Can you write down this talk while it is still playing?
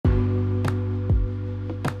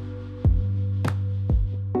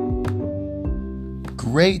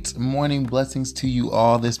Great morning blessings to you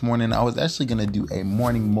all this morning. I was actually going to do a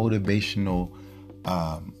morning motivational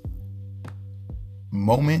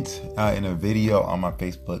moment in a video on my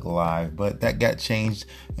Facebook Live, but that got changed,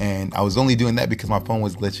 and I was only doing that because my phone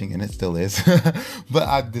was glitching, and it still is. But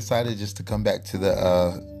I decided just to come back to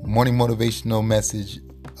the morning motivational message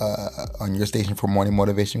on your station for morning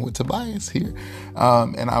motivation with Tobias here.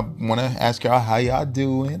 And I want to ask y'all, how y'all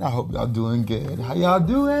doing? I hope y'all doing good. How y'all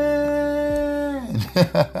doing?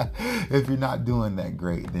 If you're not doing that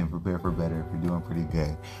great, then prepare for better. If you're doing pretty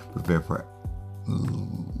good, prepare for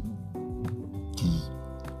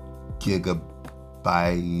gigabyte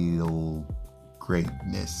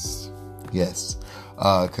greatness. Yes,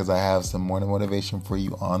 because I have some morning motivation for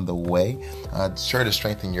you on the way. Sure to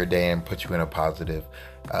strengthen your day and put you in a positive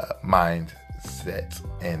mindset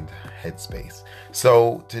and headspace.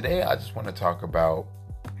 So today I just want to talk about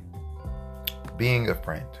being a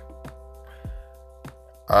friend.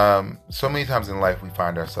 So many times in life we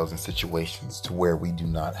find ourselves in situations to where we do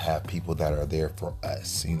not have people that are there for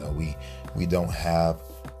us. You know, we don't have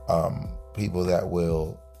people that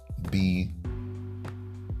will be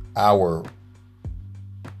our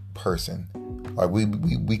person. Like we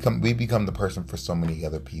become the person for so many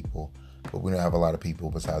other people, but we don't have a lot of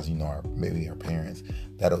people besides, you know, maybe our parents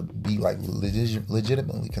that'll be like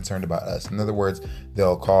legitimately concerned about us. In other words,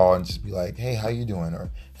 they'll call and just be like, "Hey, how you doing?"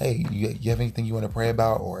 Or, "Hey, you have anything you want to pray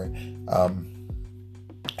about?" Or,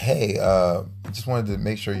 "Hey, just wanted to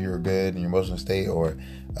make sure you're good in your emotional state." Or,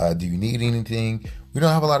 "Do you need anything?" We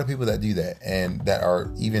don't have a lot of people that do that, and that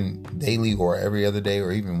are even daily or every other day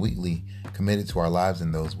or even weekly committed to our lives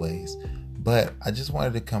in those ways. But I just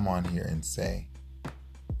wanted to come on here and say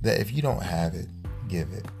that if you don't have it,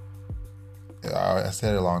 give it. I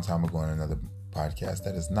said it a long time ago in another podcast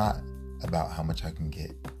that it's not about how much I can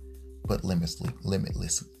get, but limitlessly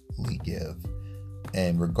give.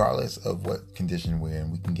 And regardless of what condition we're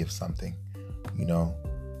in, we can give something. You know,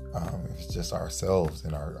 if it's just ourselves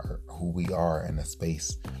and our who we are in a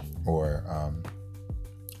space, or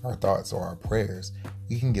our thoughts or our prayers,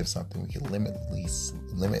 we can give something. We can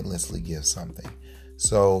limitlessly give something.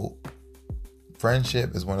 So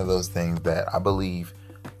friendship is one of those things that I believe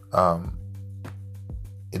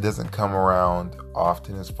it doesn't come around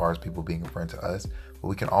often as far as people being a friend to us, but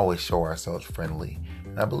we can always show ourselves friendly.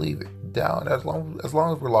 And I believe down as long as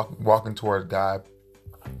we're walking towards God,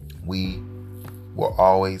 we will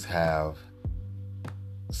always have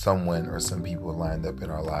someone or some people lined up in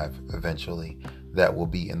our life eventually that will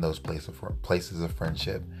be in those places of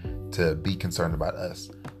friendship, to be concerned about us,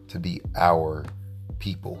 to be our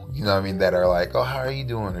people, you know what I mean, that are like, "Oh, how are you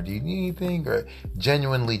doing?" Or, "Do you need anything?" Or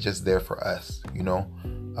genuinely just there for us, you know.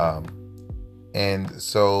 And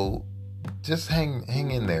so just hang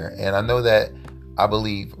in there. And I know that I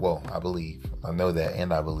believe the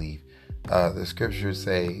scriptures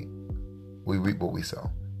say we reap what we sow,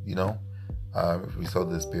 you know. If we sow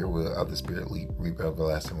to the Spirit, we'll of the Spirit reap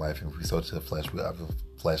everlasting life. And if we sow to the flesh, we'll of the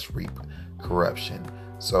flesh reap corruption.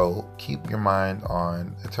 So keep your mind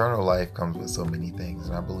on eternal life comes with so many things.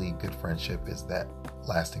 And I believe good friendship is that.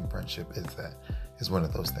 Lasting friendship is one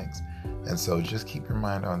of those things. And so just keep your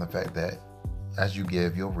mind on the fact that as you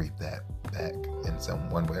give, you'll reap that back in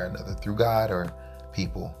one way or another, through God or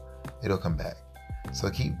people. It'll come back.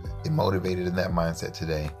 So keep it motivated in that mindset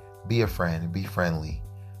today. Be a friend, be friendly.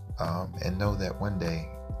 And know that one day,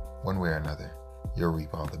 one way or another, you'll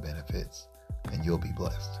reap all the benefits and you'll be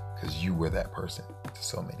blessed because you were that person to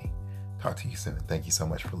so many. Talk to you soon. Thank you so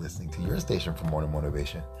much for listening to your station for morning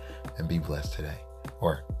motivation, and be blessed today,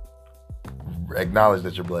 or acknowledge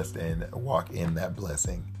that you're blessed and walk in that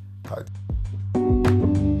blessing. Talk to you.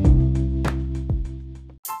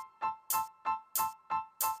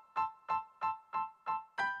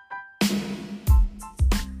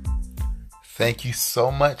 Thank you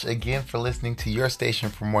so much again for listening to your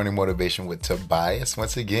station for morning motivation with Tobias.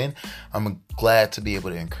 Once again, I'm glad to be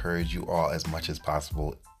able to encourage you all as much as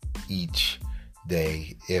possible each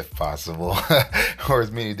day, if possible, or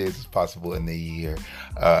as many days as possible in the year.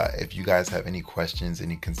 If you guys have any questions,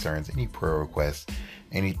 any concerns, any prayer requests,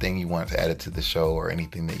 anything you want to add to the show, or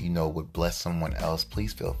anything that you know would bless someone else,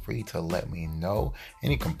 please feel free to let me know.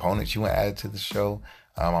 Any components you want added to the show,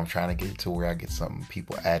 I'm trying to get it to where I get some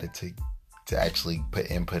people added to actually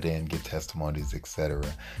put input in, give testimonies, etc.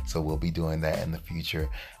 So we'll be doing that in the future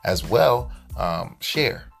as well.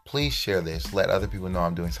 Please share this. Let other people know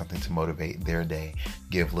I'm doing something to motivate their day.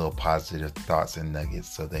 Give little positive thoughts and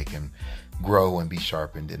nuggets so they can grow and be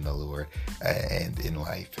sharpened in the Lord and in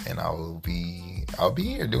life. And I'll be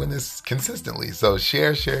here doing this consistently. So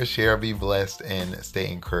share, be blessed, and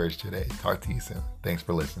stay encouraged today. Talk to you soon. Thanks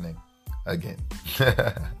for listening again.